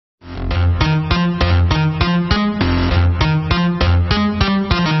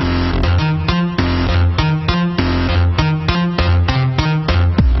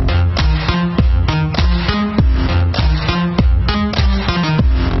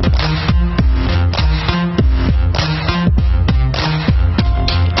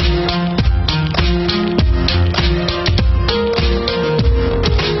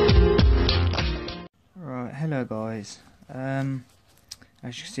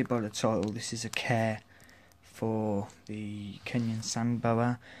as you can see by the title, this is a care for the Kenyan sand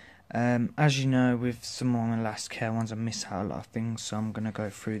boa. As you know, with some of my last care ones, I miss out a lot of things, so I'm going to go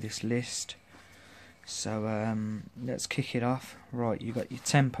through this list. So let's kick it off. Right, you got your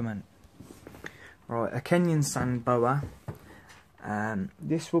temperament. Right, a Kenyan sand boa.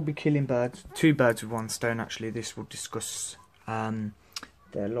 This will be killing birds, 2 birds with 1 stone actually. This will discuss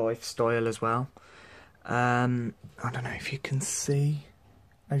their lifestyle as well. I don't know if you can see.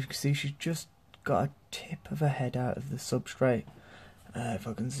 As you can see, she's just got a tip of her head out of the substrate. If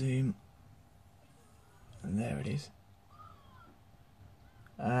I can zoom, and there it is.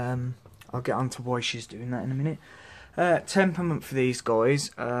 I'll get on to why she's doing that in a minute. Temperament for these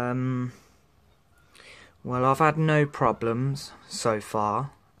guys. Well, I've had no problems so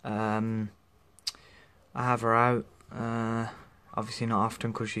far. I have her out. Obviously not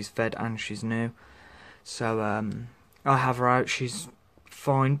often because she's fed and she's new. So I have her out. She's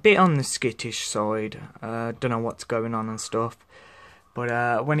fine. Bit on the skittish side. Don't know what's going on and stuff.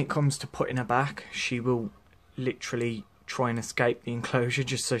 But when it comes to putting her back, she will literally try and escape the enclosure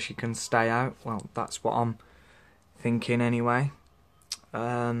just so she can stay out. Well, that's what I'm thinking anyway.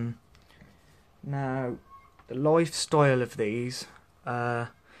 Now, the lifestyle of these,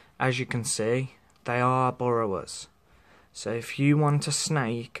 as you can see, they are burrowers. So if you want a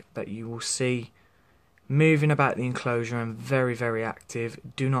snake that you will see moving about the enclosure and very, very active,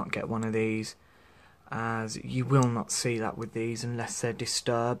 do not get one of these, as you will not see that with these unless they're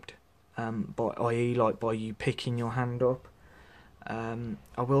disturbed, i.e. like by you picking your hand up.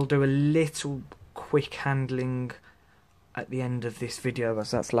 I will do a little quick handling at the end of this video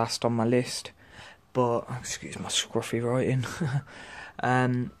as that's last on my list, but excuse my scruffy writing.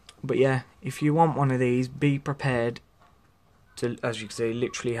 But yeah, if you want one of these, be prepared to, as you can see,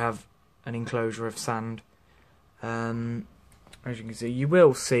 literally have an enclosure of sand. As you can see, you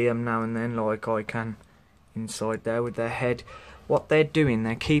will see them now and then, like I can, inside there with their head. What they're doing,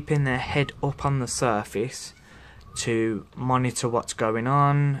 they're keeping their head up on the surface to monitor what's going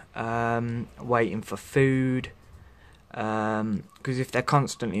on, waiting for food. Because if they're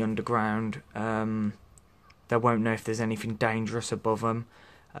constantly underground, they won't know if there's anything dangerous above them.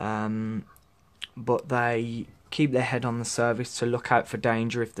 But they keep their head on the surface to look out for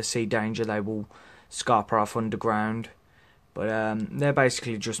danger. If they see danger, they will scarper off underground. But they're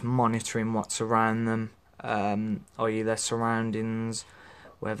basically just monitoring what's around them, i.e. their surroundings,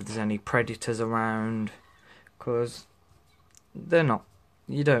 whether there's any predators around. Because they're not,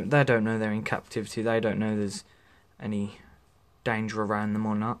 they don't know they're in captivity. They don't know there's any danger around them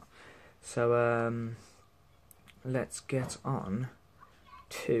or not. So let's get on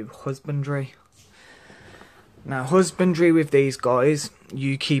to husbandry. Now, husbandry with these guys,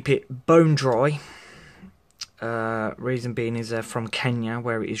 you keep it bone dry. Reason being is they're from Kenya,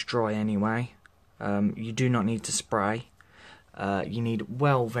 where it is dry anyway. You do not need to spray. You need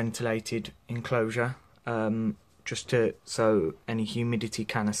well ventilated enclosure, just so any humidity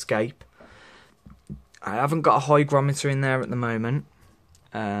can escape. I haven't got a hygrometer in there at the moment,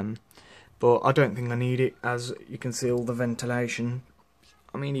 but I don't think I need it, as you can see all the ventilation.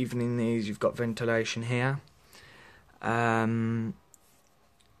 I mean, even in these you've got ventilation here.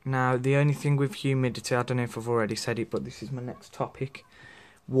 Now, the only thing with humidity, I don't know if I've already said it, but this is my next topic: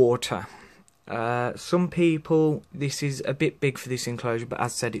 water. Some people, this is a bit big for this enclosure, but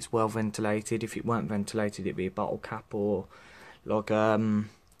as said, it's well ventilated. If it weren't ventilated, it'd be a bottle cap or like a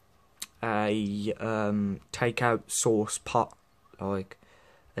takeout sauce pot, like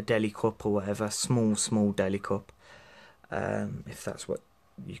a deli cup or whatever, small deli cup, if that's what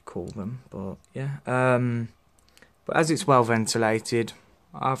you call them. But yeah, but as it's well ventilated,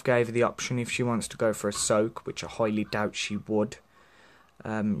 I've gave her the option if she wants to go for a soak, which I highly doubt she would.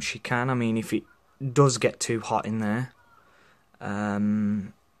 She can. I mean, if it does get too hot in there,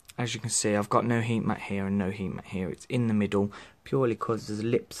 as you can see, I've got no heat mat here and no heat mat here. It's in the middle, purely because there's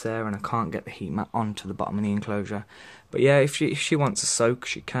lips there and I can't get the heat mat onto the bottom of the enclosure. But yeah, if she wants a soak,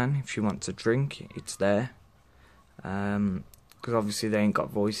 she can. If she wants a drink, it's there. Because obviously they ain't got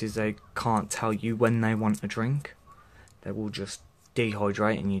voices, they can't tell you when they want a drink. They will just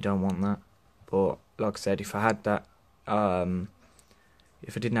dehydrate, and you don't want that. But like I said, if I had that,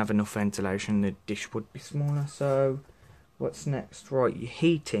 if I didn't have enough ventilation, the dish would be smaller. So what's next? Right, your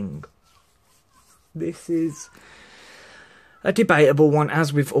heating. This is a debatable one,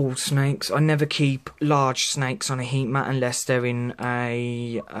 as with all snakes. I never keep large snakes on a heat mat unless they're in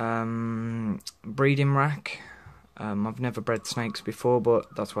a breeding rack. I've never bred snakes before,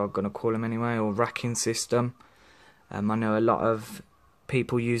 but that's what I'm going to call them anyway, or racking system. I know a lot of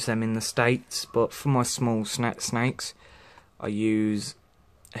people use them in the States, but for my small snakes, I use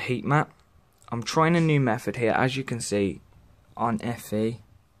a heat mat. I'm trying a new method here. As you can see on Effie,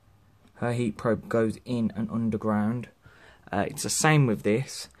 her heat probe goes in and underground. It's the same with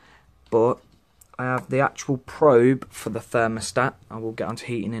this, but I have the actual probe for the thermostat. I will get onto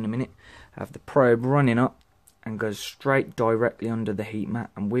heating in a minute. I have the probe running up and goes straight directly under the heat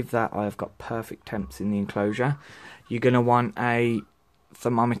mat, and with that I have got perfect temps in the enclosure. You're going to want a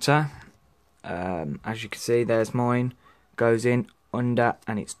thermometer. As you can see, there's mine, goes in under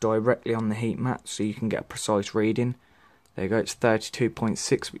and it's directly on the heat mat, so you can get a precise reading. There you go, it's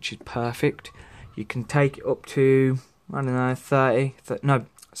 32.6, which is perfect. You can take it up to, I don't know,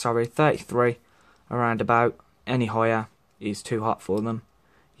 33 around about. Any higher is too hot for them.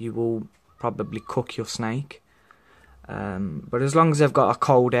 You will probably cook your snake. But as long as they've got a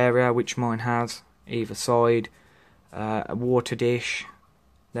cold area, which mine has, either side, a water dish,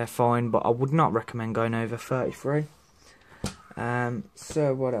 they're fine, but I would not recommend going over 33.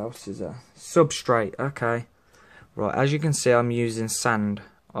 So what else is there? Substrate, okay. Right, as you can see, I'm using sand.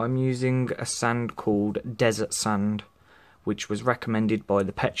 I'm using a sand called desert sand, which was recommended by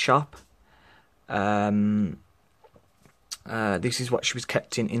the pet shop. This is what she was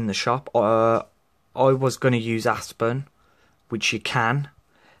kept in the shop. I was going to use aspen, which you can.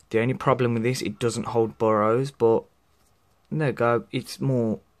 The only problem with this, it doesn't hold burrows, but there you go, it's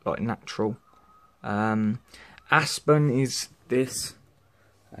more like natural. Aspen is this,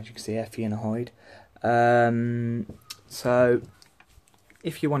 as you can see, Effie and a hide. So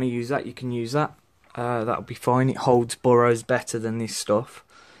if you want to use that, you can use that. That'll be fine. It holds burrows better than this stuff.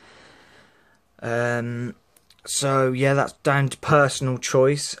 So yeah, that's down to personal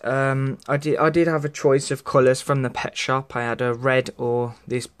choice. I did have a choice of colours from the pet shop. I had a red or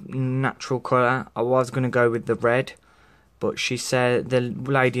this natural colour. I was going to go with the red, but she said, the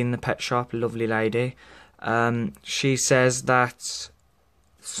lady in the pet shop, lovely lady, she says that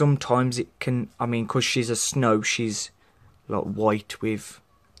sometimes it can, I mean, because she's a snow, she's like white with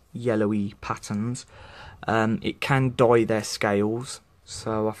yellowy patterns, it can dye their scales.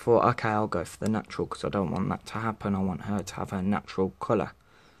 So I thought, okay, I'll go for the natural, because I don't want that to happen. I want her to have her natural colour,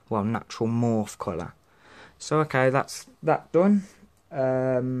 well, natural morph colour. So okay, that's that done.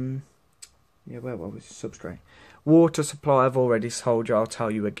 Yeah, where was the substrate? Water supply, I've already told you, I'll tell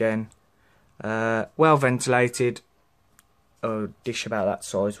you again. Well ventilated. A dish about that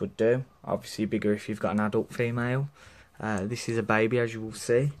size would do. Obviously bigger if you've got an adult female. This is a baby, as you will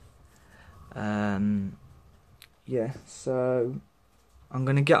see. Yeah, so I'm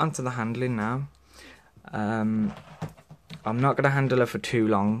going to get onto the handling now. I'm not going to handle her for too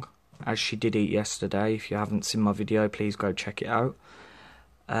long, as she did eat yesterday. If you haven't seen my video, please go check it out.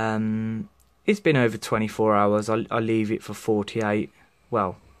 It's been over 24 hours. I leave it for 48.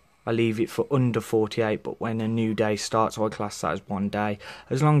 Well, I leave it for under 48, but when a new day starts, I class that as one day.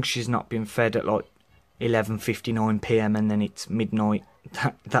 As long as she's not been fed at like 11:59 PM and then it's midnight,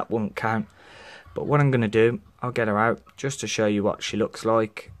 that won't count. But what I'm going to do, I'll get her out just to show you what she looks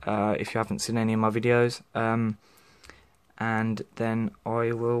like, if you haven't seen any of my videos. And then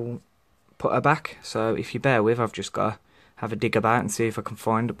I will put her back. So if you bear with, I've just got to have a dig about and see if I can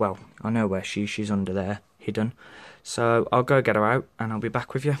find, well, I know where she's under there, hidden. So I'll go get her out and I'll be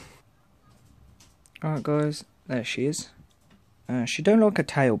back with you. Alright guys, there she is. She don't like her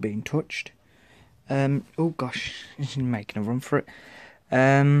tail being touched. Oh gosh, she's making a run for it.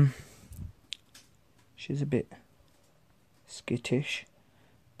 She's a bit skittish,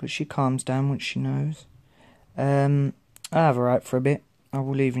 but she calms down once she knows. I'll have her out for a bit. I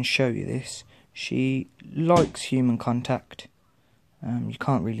will even show you this. She likes human contact. You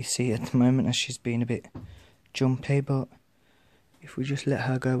can't really see it at the moment as she's being a bit jumpy, but if we just let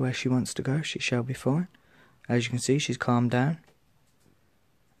her go where she wants to go, she shall be fine. As you can see, she's calmed down.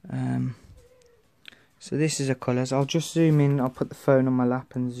 So this is her colours. I'll just zoom in. I'll put the phone on my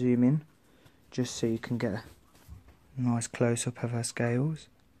lap and zoom in, just so you can get a nice close-up of her scales.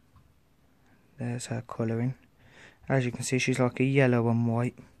 There's her colouring. As you can see, she's like a yellow and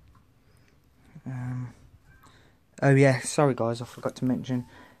white. Oh yeah, sorry guys, I forgot to mention,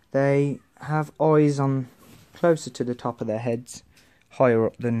 they have eyes on closer to the top of their heads, higher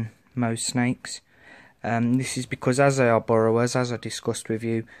up than most snakes. This is because as they are burrowers, as I discussed with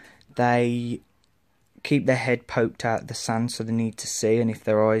you, they keep their head poked out of the sand, so they need to see, and if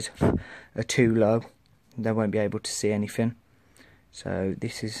their eyes are too low, they won't be able to see anything. So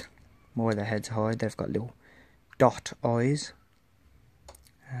this is more their heads high. They've got little dot eyes.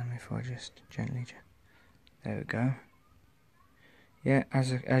 If I just gently, there we go. Yeah,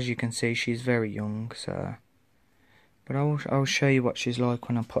 as you can see, she's very young. So, but I'll show you what she's like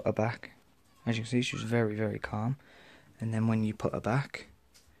when I put her back. As you can see, she's very calm, and then when you put her back,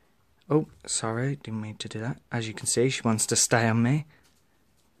 Oh, sorry, didn't mean to do that. As you can see, she wants to stay on me.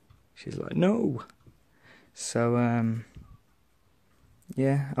 She's like, no. So,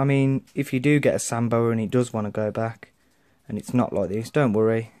 yeah, I mean, if you do get a sand boa and he does want to go back, and it's not like this, don't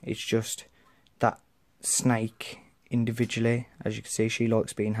worry. It's just that snake individually. As you can see, she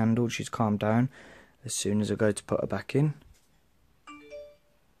likes being handled. She's calmed down as soon as I go to put her back in.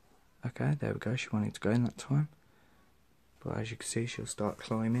 Okay, there we go. She wanted to go in that time. But as you can see, she'll start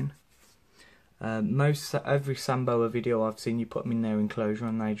climbing. Every sand boa video I've seen, you put them in their enclosure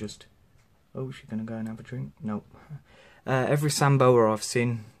and they just... Oh, is she going to go and have a drink? Nope. Every sand boa I've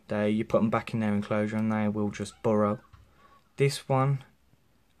seen, you put them back in their enclosure and they will just burrow. This one,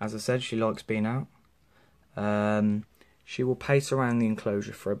 as I said, she likes being out. She will pace around the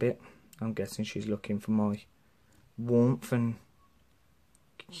enclosure for a bit. I'm guessing she's looking for my warmth and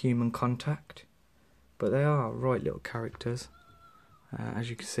human contact. But they are right little characters. As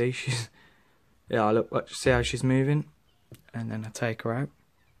you can see, she's... Yeah, look, see how she's moving? And then I take her out.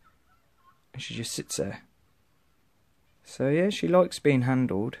 And she just sits there. So yeah, she likes being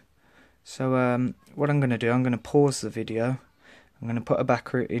handled. So what I'm going to do, I'm going to pause the video. I'm going to put her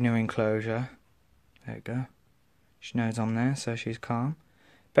back in her enclosure. There we go. She knows I'm there, so she's calm.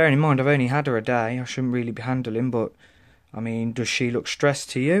 Bearing in mind, I've only had her a day. I shouldn't really be handling, but... I mean, does she look stressed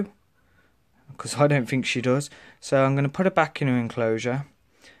to you? Because I don't think she does. So I'm going to put her back in her enclosure.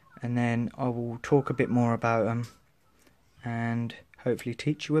 And then I will talk a bit more about them. And hopefully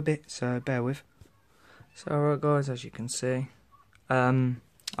teach you a bit. So bear with. So alright guys, as you can see. I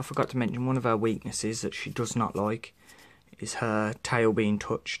forgot to mention one of her weaknesses that she does not like. Is her tail being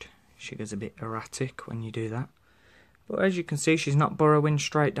touched. She gets a bit erratic when you do that. But as you can see, she's not burrowing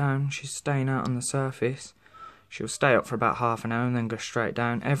straight down. She's staying out on the surface. She'll stay up for about half an hour and then go straight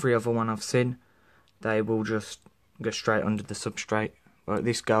down. Every other one I've seen, they will just go straight under the substrate. Like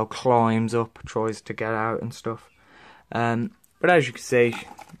this girl climbs up, tries to get out and stuff. But as you can see,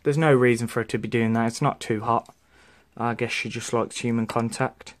 there's no reason for her to be doing that. It's not too hot. I guess she just likes human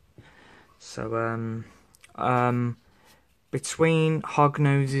contact. So, between hog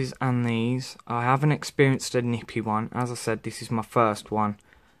noses and these, I haven't experienced a nippy one. As I said, this is my first one.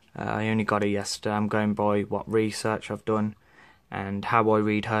 I only got her yesterday. I'm going by what research I've done and how I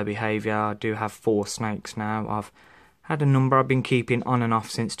read her behaviour. I do have 4 snakes now. I've had a number I've been keeping on and off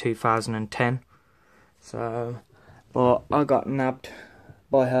since 2010. So, but I got nabbed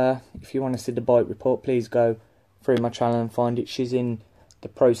by her. If you want to see the bite report, please go through my channel and find it. She's in the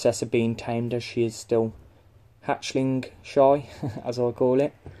process of being tamed, as she is still hatchling shy, as I call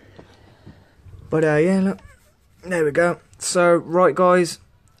it. But yeah, look, there we go. So, right guys,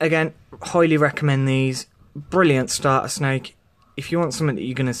 again, highly recommend these. Brilliant starter snake. If you want something that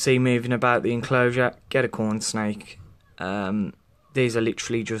you're going to see moving about the enclosure, get a corn snake. These are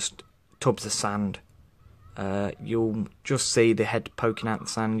literally just tubs of sand. You'll just see the head poking out the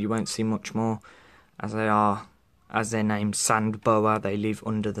sand. You won't see much more, as they're named sand boa. They live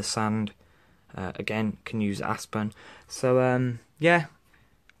under the sand. Again, can use aspen. So yeah,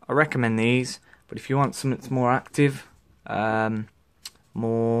 I recommend these. But if you want something that's more active,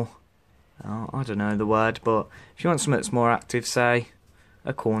 more, I don't know the word, but if you want something that's more active, say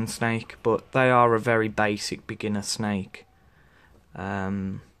a corn snake. But they are a very basic beginner snake.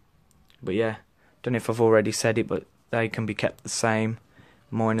 But yeah, don't know if I've already said it, but they can be kept the same,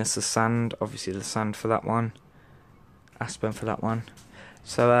 minus the sand. Obviously the sand for that one, aspen for that one.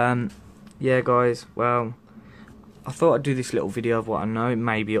 So yeah guys, well, I thought I'd do this little video of what I know. It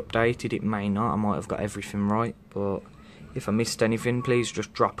may be updated, it may not. I might have got everything right, but if I missed anything, please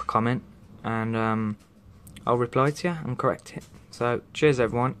just drop a comment and I'll reply to you and correct it. So cheers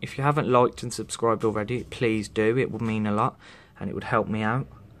everyone. If you haven't liked and subscribed already, please do. It would mean a lot and it would help me out.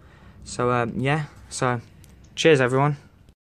 So yeah, so cheers everyone.